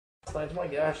last night's, my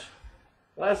gosh.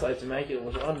 Last night's immaculate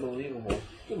was unbelievable.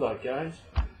 Good luck, guys.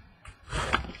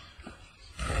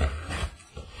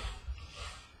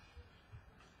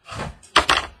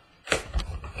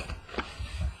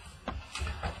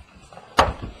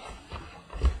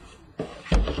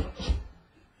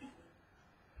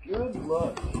 Good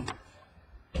luck.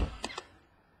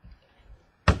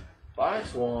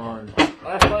 Box 1.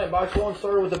 Last night, box 1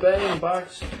 started with a bang.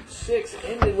 Box 6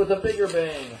 ended with a bigger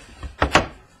bang.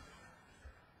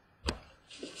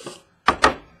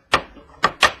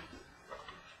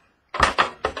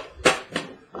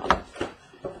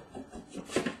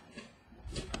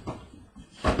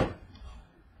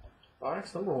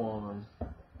 Box number 1.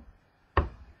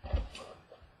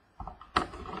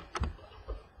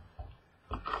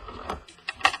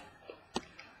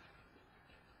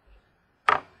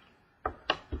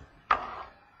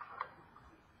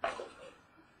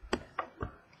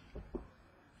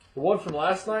 The one from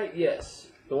last night, yes.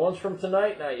 The ones from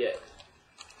tonight, not yet.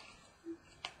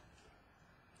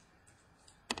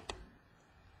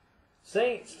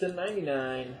 Saints to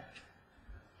 99.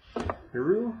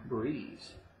 Drew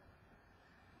Brees.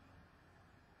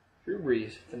 Drew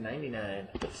Brees to 99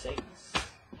 for the Saints.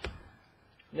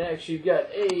 Next, you've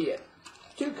got a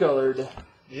 2-colored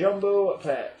jumbo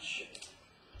patch.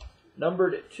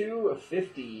 Numbered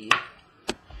 250.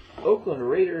 Oakland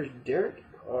Raiders, Derek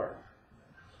Carr.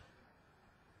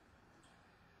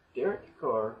 Derek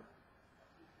Carr.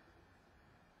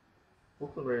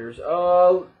 Oakland Raiders.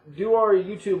 Do our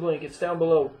YouTube link. It's down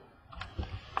below.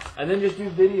 And then just do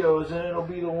videos, and it'll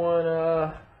be the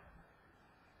one,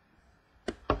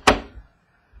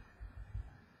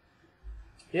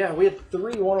 yeah, we had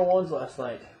 3 101s last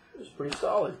night. It was pretty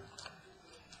solid.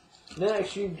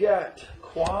 Next, you've got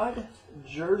quad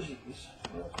jerseys.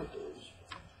 Let's put those.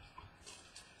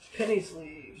 Penny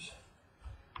sleeves.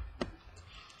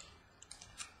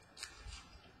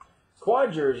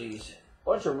 Quad jerseys.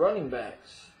 Bunch of running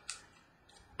backs.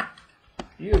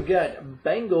 You've got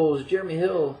Bengals, Jeremy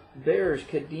Hill, Bears,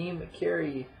 Kadeem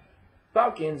Carey,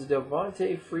 Falcons,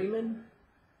 Devontae Freeman,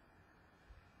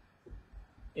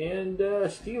 and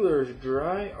Steelers,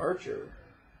 Dry Archer.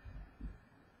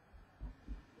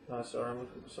 Oh, sorry, I'm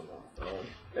looking for something on the phone.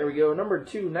 There we go, number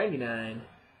 299.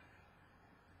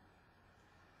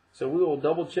 So we will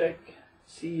double check,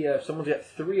 see if someone's got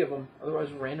 3 of them,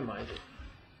 otherwise we'll randomize it.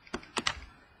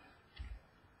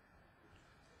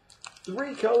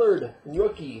 3-colored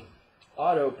rookie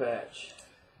auto patch.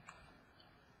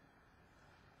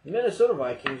 Minnesota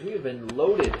Vikings, we have been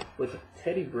loaded with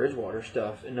Teddy Bridgewater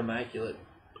stuff in immaculate.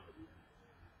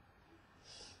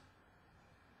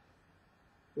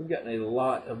 We've gotten a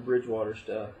lot of Bridgewater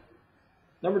stuff.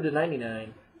 Numbered to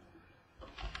 99.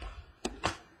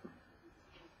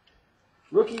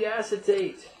 Rookie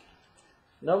acetate.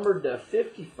 Numbered to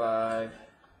 55.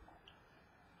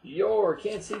 Your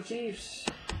Kansas City Chiefs.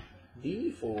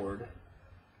 D Ford.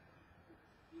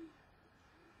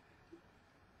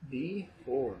 D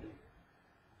Ford.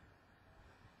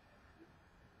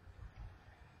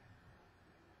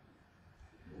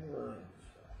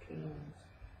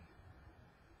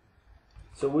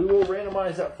 So we will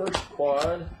randomize that first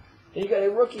quad. And you got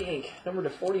a rookie ink, number to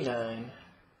 49.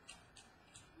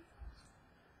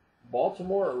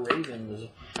 Baltimore Ravens.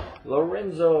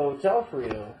 Lorenzo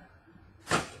Talfrio.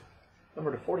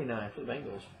 Number to 49 for the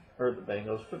Bengals. Or the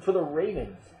Bengals. For the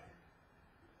Ravens.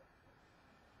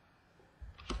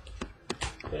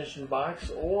 Finishing box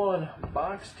 1.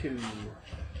 Box 2.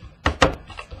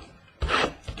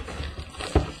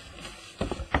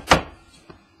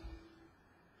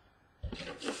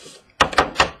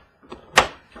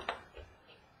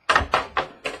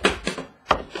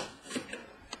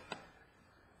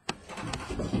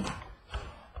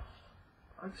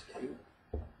 Box 2.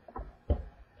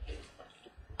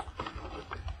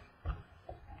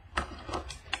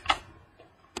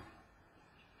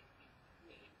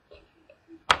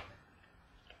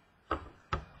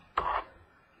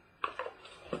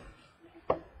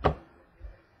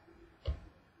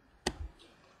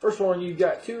 First one, you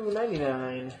got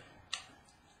 $2.99.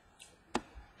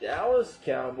 Dallas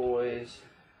Cowboys.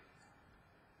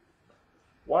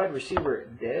 Wide receiver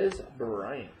Dez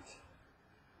Bryant.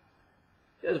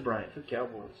 Dez Bryant for the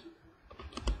Cowboys.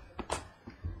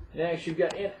 Next, you've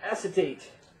got an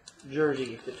acetate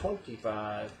jersey to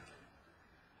 25.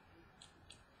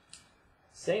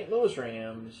 St. Louis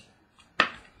Rams.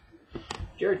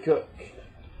 Jared Cook.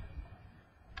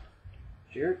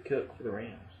 Jared Cook for the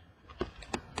Rams.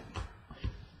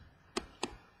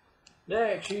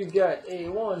 Next, you've got a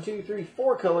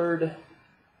 4 colored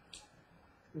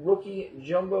rookie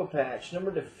jumbo patch,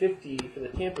 number to 50 for the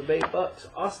Tampa Bay Bucks,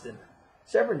 Austin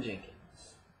Severn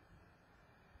Jenkins.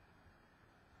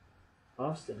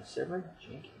 Austin Severn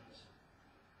Jenkins.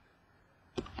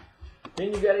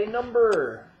 Then you got a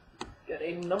number. Got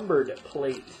a numbered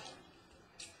plate.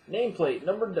 Nameplate,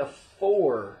 numbered to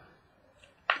 4.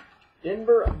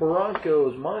 Denver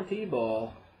Broncos, Monty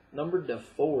Ball, numbered to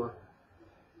 4.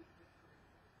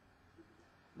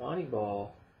 Monty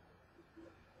Ball,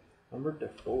 numbered to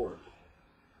 4.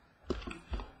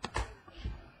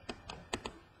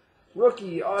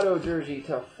 Rookie auto jersey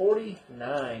to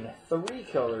 49.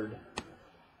 3-colored.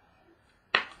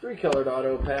 3-colored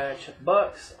auto patch.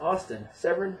 Bucks, Austin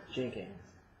Severn Jenkins.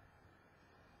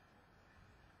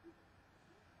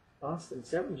 Austin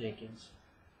Severn Jenkins.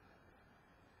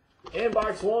 And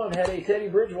box 1 had a Teddy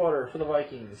Bridgewater for the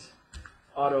Vikings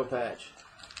auto patch.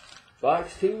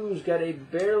 Box 2's got a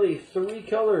barely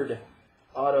 3-colored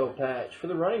auto patch for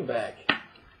the running back,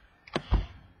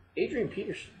 Adrian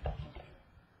Peterson.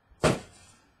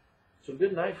 So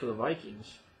good night for the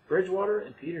Vikings. Bridgewater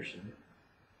and Peterson.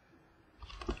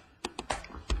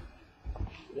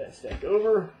 That stacked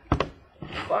over.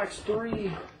 Box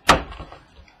 3.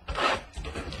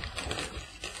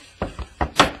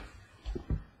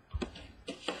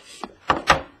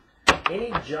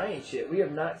 Any Giant shit? We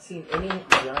have not seen any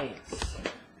Giants.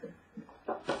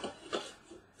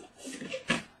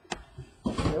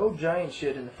 No Giant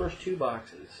shit in the first 2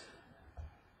 boxes.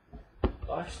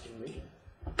 Box 3.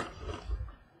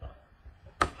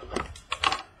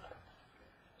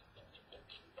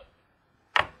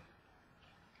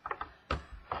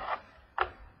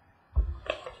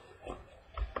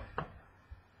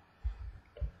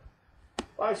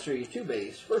 Box 3, 2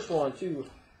 base. First one,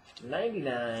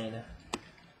 2/99.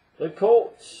 The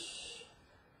Colts.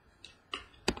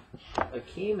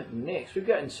 Akeem Nicks. We've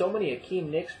gotten so many Akeem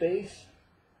Nicks base.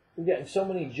 We've gotten so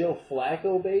many Joe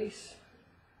Flacco base.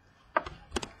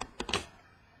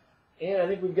 And I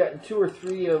think we've gotten 2 or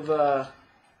 3 of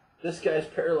this guy's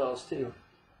parallels too.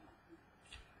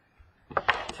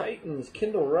 Titans,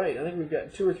 Kendall Wright. I think we've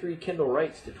gotten 2 or 3 Kendall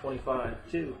Wrights to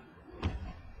 25 too.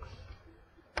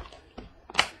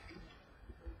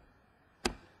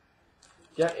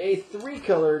 Got a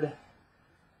 3-colored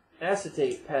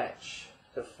acetate patch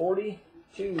to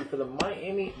 42 for the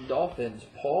Miami Dolphins,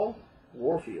 Paul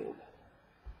Warfield.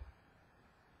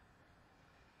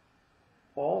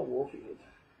 Paul Warfield.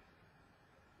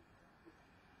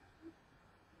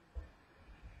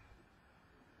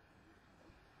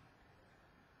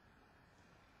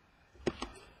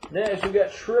 Next, we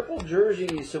got triple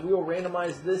jerseys, so we will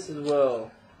randomize this as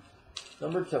well.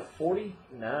 Number to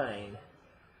 49.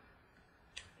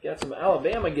 Got some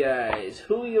Alabama guys.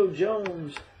 Julio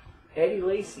Jones, Eddie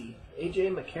Lacy,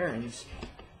 A.J. McCarron's,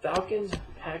 Falcons,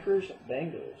 Packers,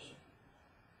 Bengals.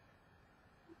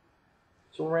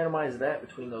 So we'll randomize that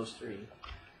between those 3.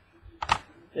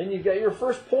 Then you got your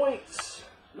first points.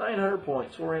 900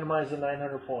 points. We'll randomize the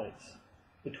 900 points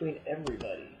between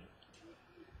everybody.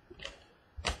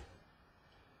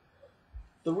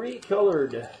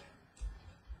 3-colored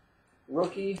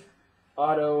rookie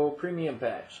auto premium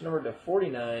patch, number to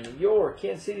 49. Your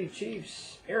Kansas City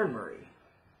Chiefs, Aaron Murray.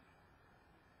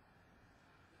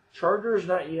 Chargers,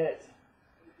 not yet.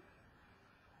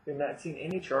 We've not seen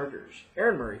any Chargers.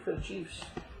 Aaron Murray for the Chiefs.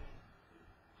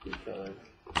 3-colored.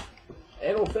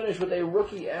 And we'll finish with a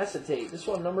rookie acetate. This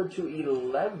one numbered to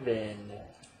 11.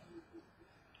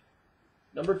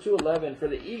 Number 211 for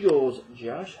the Eagles,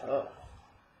 Josh Huff.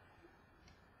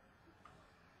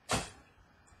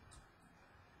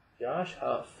 Josh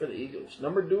Huff for the Eagles.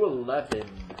 Number 211.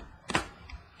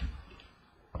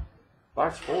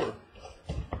 Box 4.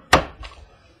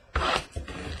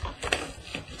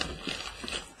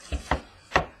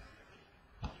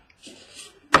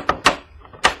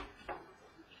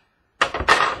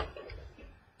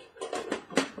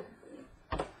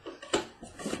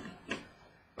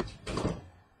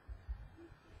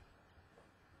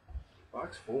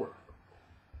 Box 4.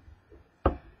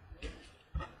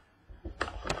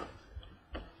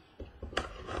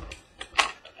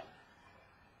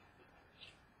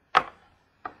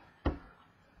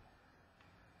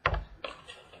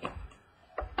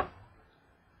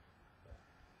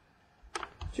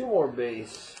 Two more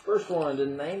base. First one to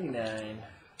 99.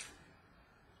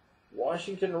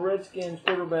 Washington Redskins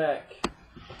quarterback,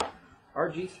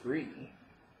 RG3.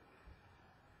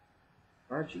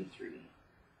 RG3.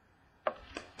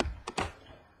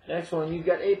 Next one, you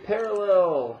got a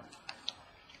parallel.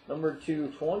 Number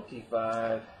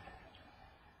 225.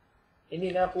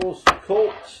 Indianapolis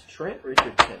Colts, Trent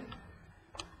Richardson.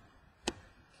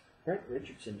 Trent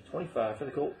Richardson, 25 for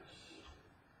the Colts.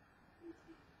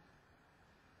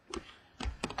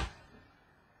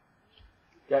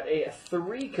 Got a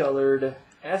 3-colored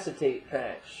acetate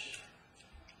patch.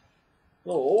 A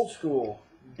little old school.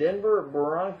 Denver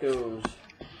Broncos.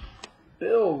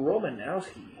 Bill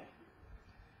Romanowski.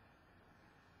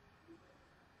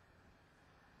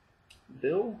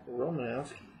 Bill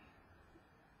Romanowski.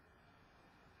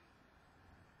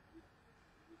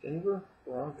 Denver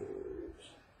Broncos.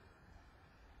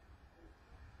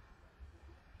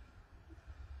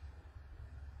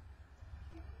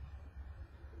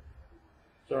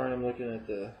 Sorry, I'm looking at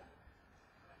the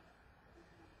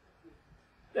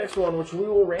next one, which we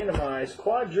will randomize.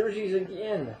 Quad jerseys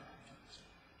again.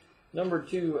 Number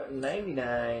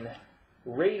 299.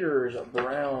 Raiders,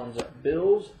 Browns,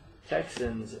 Bills,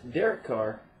 Texans, Derek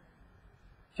Carr,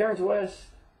 Terrence West,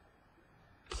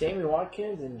 Sammy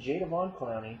Watkins, and Jadavon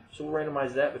Clowney. So we'll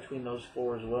randomize that between those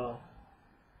 4 as well.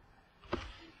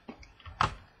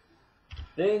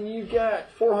 Then you've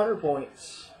got 400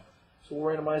 points. So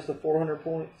we'll randomize the 400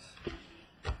 points.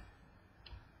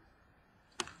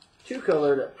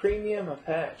 2-colored premium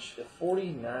patch to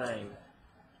 49.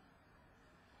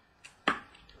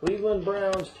 Cleveland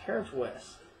Browns, Terrence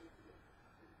West.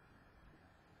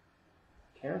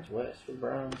 Terrence West for the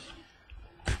Browns.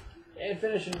 And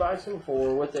finishing box number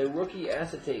 4 with a rookie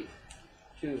acetate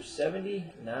to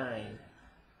 79.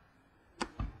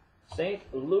 St.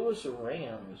 Louis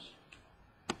Rams.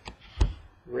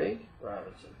 Greg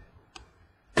Robinson.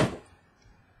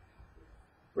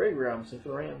 Greg Robinson for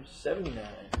the Rams, 79.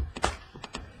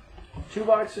 2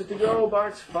 boxes to go,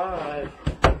 box 5.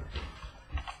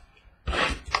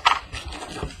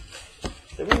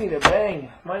 So we need a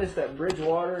bang, minus that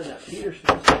Bridgewater and that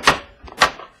Peterson.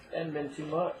 Hadn't been too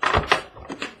much.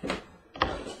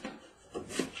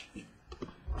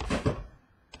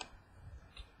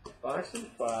 Box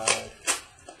 5.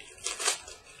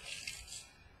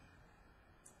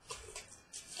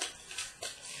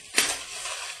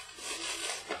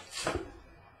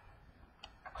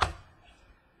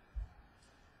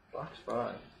 Box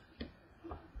 5.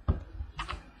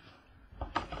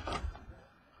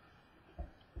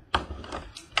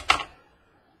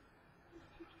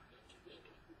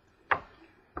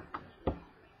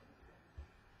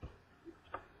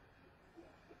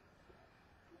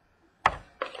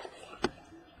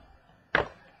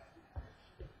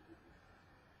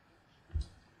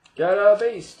 Got a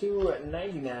base to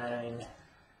 99.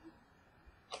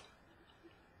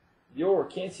 Your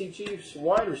Kansas City Chiefs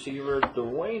wide receiver,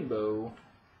 Dwayne Bowe.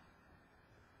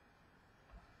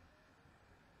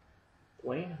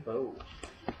 Dwayne Bowe.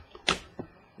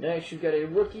 Next, you've got a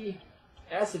rookie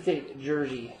acetate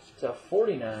jersey to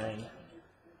 49.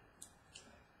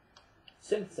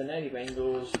 Cincinnati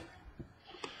Bengals,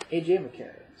 AJ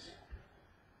McCarron.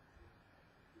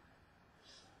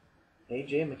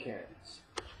 AJ McCarron.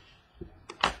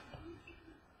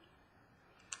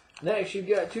 Next, you've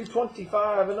got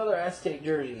 225, another acetate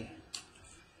jersey.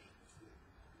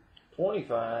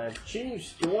 25,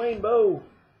 Chiefs, Dwayne Bowe.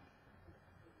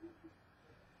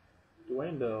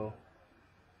 Dwayne Bowe.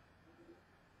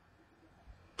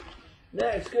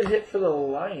 Next, good hit for the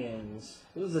Lions.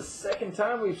 This is the second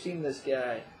time we've seen this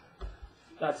guy.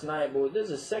 Not tonight, but this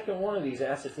is the second one of these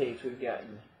acetates we've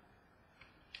gotten.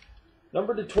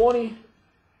 Number to 20,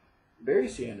 Barry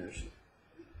Sanders.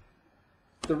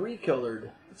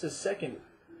 3-colored. It's the second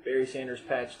Barry Sanders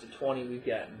patch to 20 we've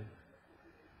gotten.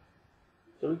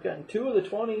 So we've gotten 2 of the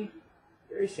 20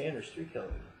 Barry Sanders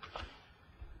 3-colored.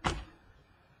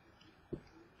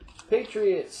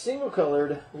 Patriots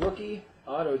single-colored rookie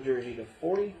auto jersey to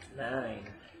 49.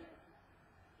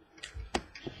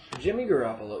 Jimmy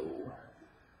Garoppolo.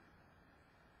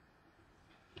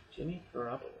 Jimmy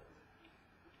Garoppolo.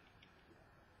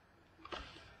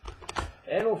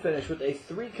 And we'll finish with a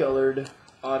 3-colored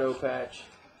auto patch.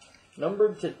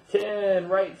 Numbered to 10.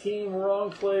 Right team,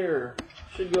 wrong player.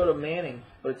 Should go to Manning,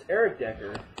 but it's Eric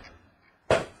Decker.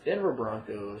 Denver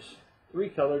Broncos.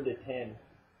 3-colored to 10.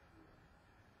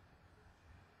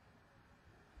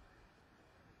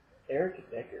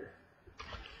 Eric Decker.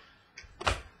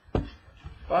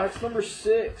 Box number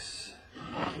 6.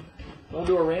 We'll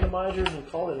do our randomizers and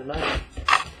call it a night.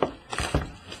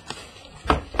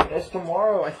 As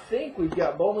tomorrow, I think we've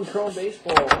got Bowman Chrome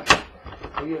Baseball.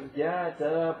 We have got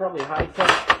probably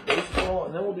high-tech baseball,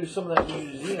 and then we'll do some of that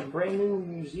museum, brand new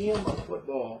museum of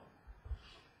football.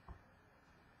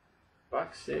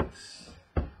 Box 6.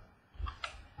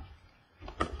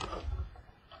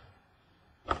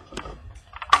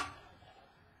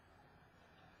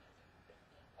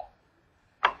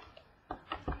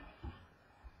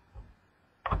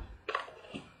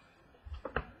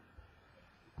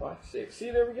 Box 6.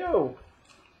 See, there we go.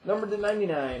 Numbered to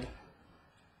 99.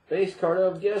 Base card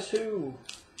of guess who?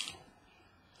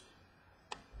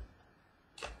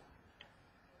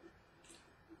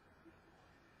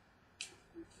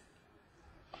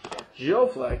 Joe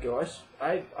Flacco.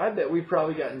 I bet we've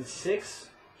probably gotten 6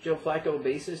 Joe Flacco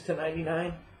bases to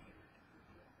 99.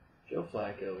 Joe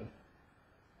Flacco.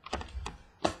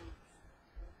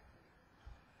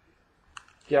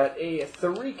 Got a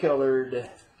 3-colored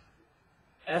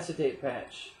acetate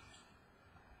patch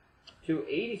to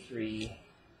 83.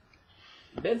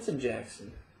 Benson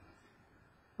Jackson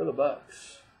for the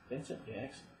Bucks. Benson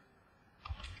Jackson.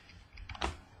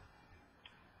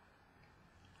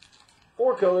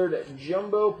 4-colored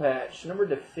jumbo patch, number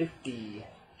to 50.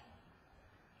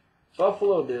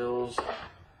 Buffalo Bills,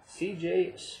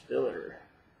 C.J. Spiller.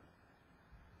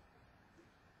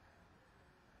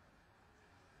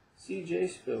 C.J.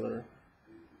 Spiller.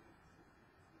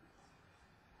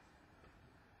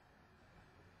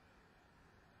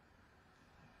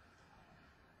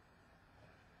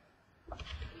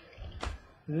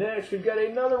 Next, we've got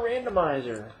another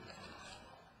randomizer.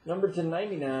 Number to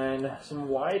 99, some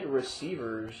wide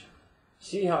receivers.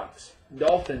 Seahawks,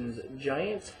 Dolphins,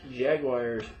 Giants,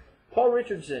 Jaguars. Paul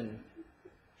Richardson,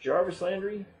 Jarvis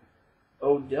Landry,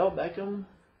 Odell Beckham,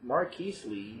 Marquise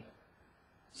Lee.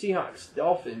 Seahawks,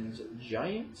 Dolphins,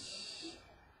 Giants.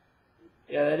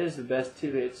 Yeah, that is the best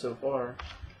 2 hits so far.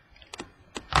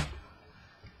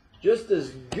 Just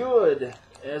as good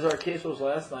as our case was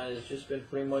last night. It's just been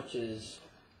pretty much as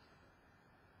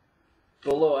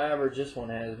below average this one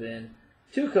has been.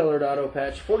 2-colored auto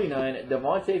patch, 49,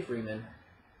 Devontae Freeman.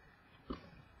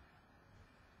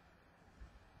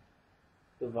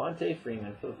 Devontae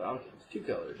Freeman for the Falcons,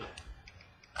 2-colored.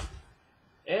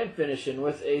 And finishing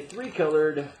with a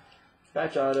 3-colored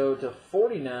patch auto to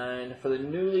 49 for the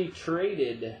newly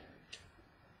traded,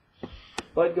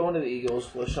 but going to the Eagles,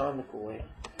 LaShawn McCoy.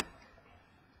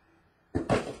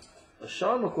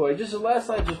 LaShawn McCoy, just as last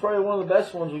night was probably one of the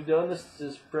best ones we've done. This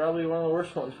is probably one of the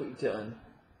worst ones we've done.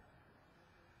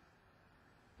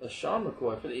 LaShawn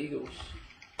McCoy for the Eagles.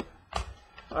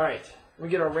 Alright, we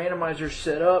get our randomizer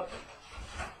set up,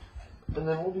 and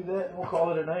then we'll do that and we'll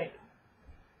call it a night.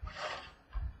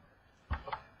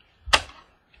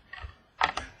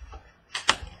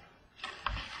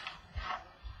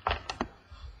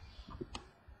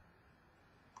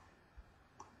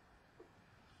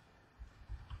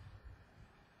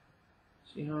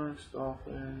 Seahawks,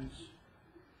 Dolphins,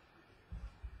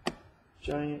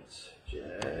 Giants,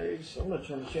 Jags. I'm going to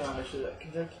turn the channel actually to that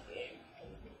Kentucky game.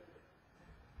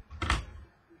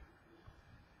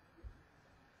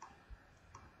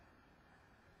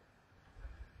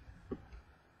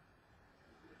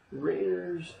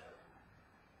 Raiders,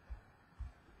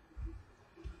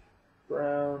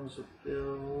 Browns,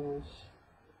 Bills,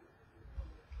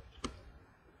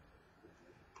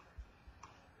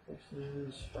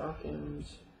 Texans,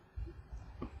 Falcons,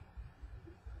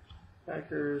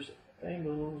 Packers,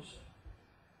 Bengals,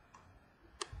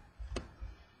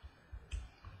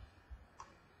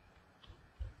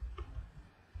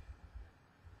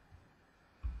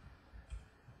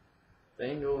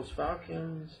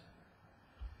 Falcons,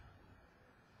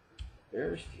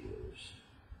 Bears,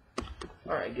 Steelers.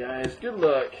 Alright guys, good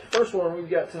luck. First one we've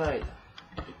got tonight.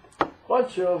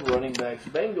 Bunch of running backs.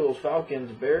 Bengals,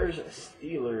 Falcons, Bears,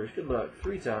 Steelers. Good luck.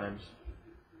 3 times.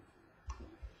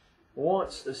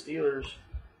 Once the Steelers.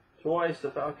 Twice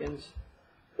the Falcons.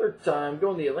 3rd time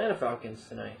going the Atlanta Falcons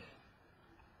tonight.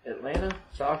 Atlanta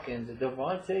Falcons.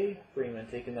 Devontae Freeman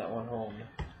taking that one home.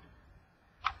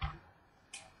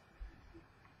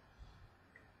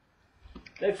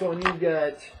 Next one you've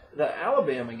got the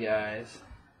Alabama guys.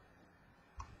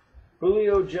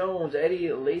 Julio Jones,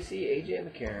 Eddie Lacy, A.J.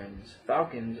 McCarron's.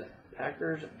 Falcons,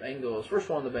 Packers, Bengals. First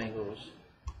one, the Bengals.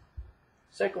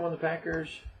 Second one, the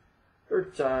Packers.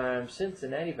 3rd time,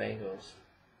 Cincinnati Bengals.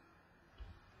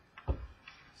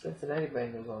 Cincinnati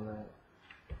Bengals on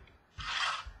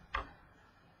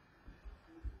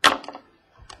that.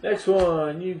 Next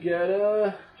one, you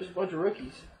got just a bunch of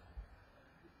rookies.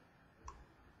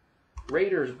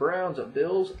 Raiders, Browns,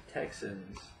 Bills,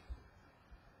 Texans.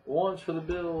 Once for the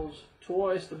Bills,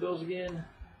 twice the Bills again.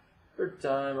 3rd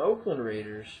time, Oakland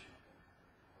Raiders.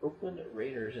 Oakland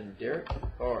Raiders and Derek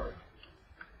Carr.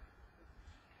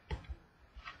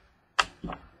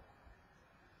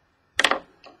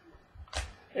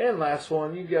 And last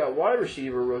one, you got wide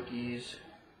receiver rookies.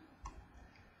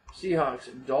 Seahawks,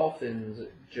 Dolphins,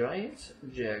 Giants,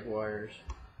 Jaguars.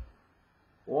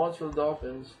 Once for the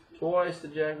Dolphins, twice the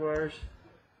Jaguars.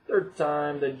 3rd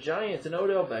time, the Giants and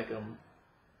Odell Beckham.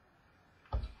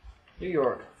 New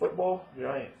York Football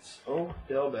Giants.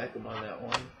 Odell Beckham on that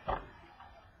one.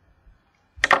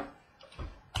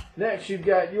 Next, you've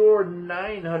got your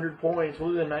 900 points.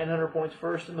 We'll do the 900 points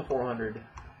first and the 400.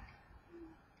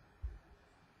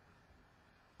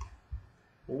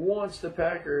 Once the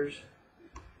Packers.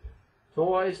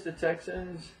 Twice the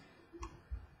Texans.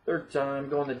 Third time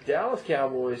going the Dallas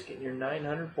Cowboys, getting your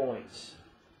 900 points.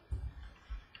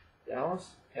 Dallas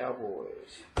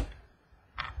Cowboys.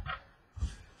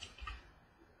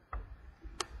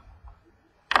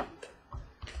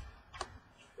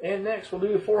 And next, we'll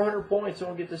do 400 points, and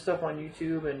we'll get this stuff on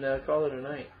YouTube and call it a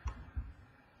night.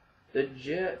 The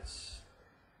Jets.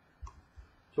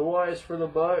 Twice for the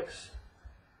Bucks.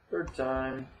 Third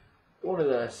time. Going to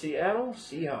the Seattle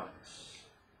Seahawks.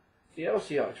 Seattle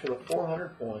Seahawks for the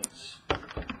 400 points.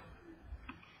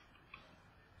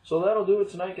 So that'll do it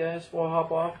tonight, guys. We'll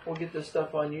hop off. We'll get this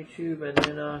stuff on YouTube, and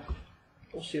then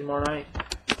we'll see you tomorrow night.